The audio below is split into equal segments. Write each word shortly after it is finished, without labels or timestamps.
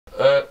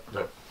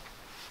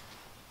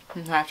I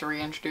have to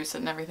reintroduce it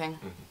and everything.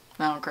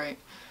 Oh, great.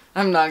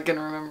 I'm not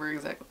gonna remember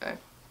exactly.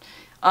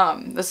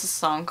 This is a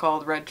song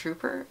called Red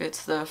Trooper.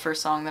 It's the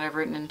first song that I've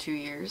written in 2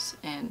 years,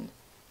 and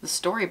the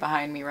story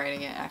behind me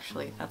writing it,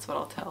 actually, that's what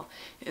I'll tell,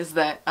 is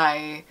that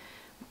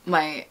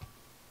my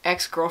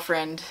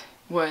ex-girlfriend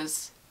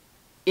was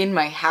in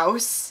my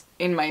house,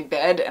 in my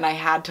bed, and I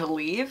had to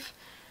leave.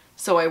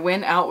 So I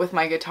went out with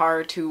my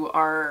guitar to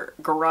our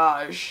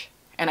garage,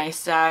 and I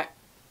sat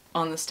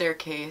on the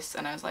staircase,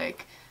 and I was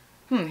like,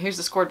 here's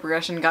this chord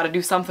progression, gotta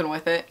do something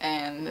with it,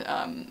 and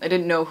I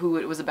didn't know who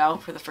it was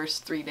about for the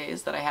first 3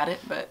 days that I had it,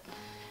 but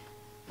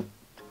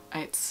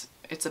it's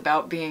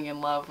about being in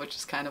love, which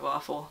is kind of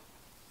awful.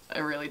 I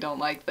really don't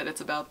like that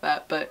it's about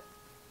that, but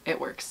it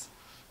works.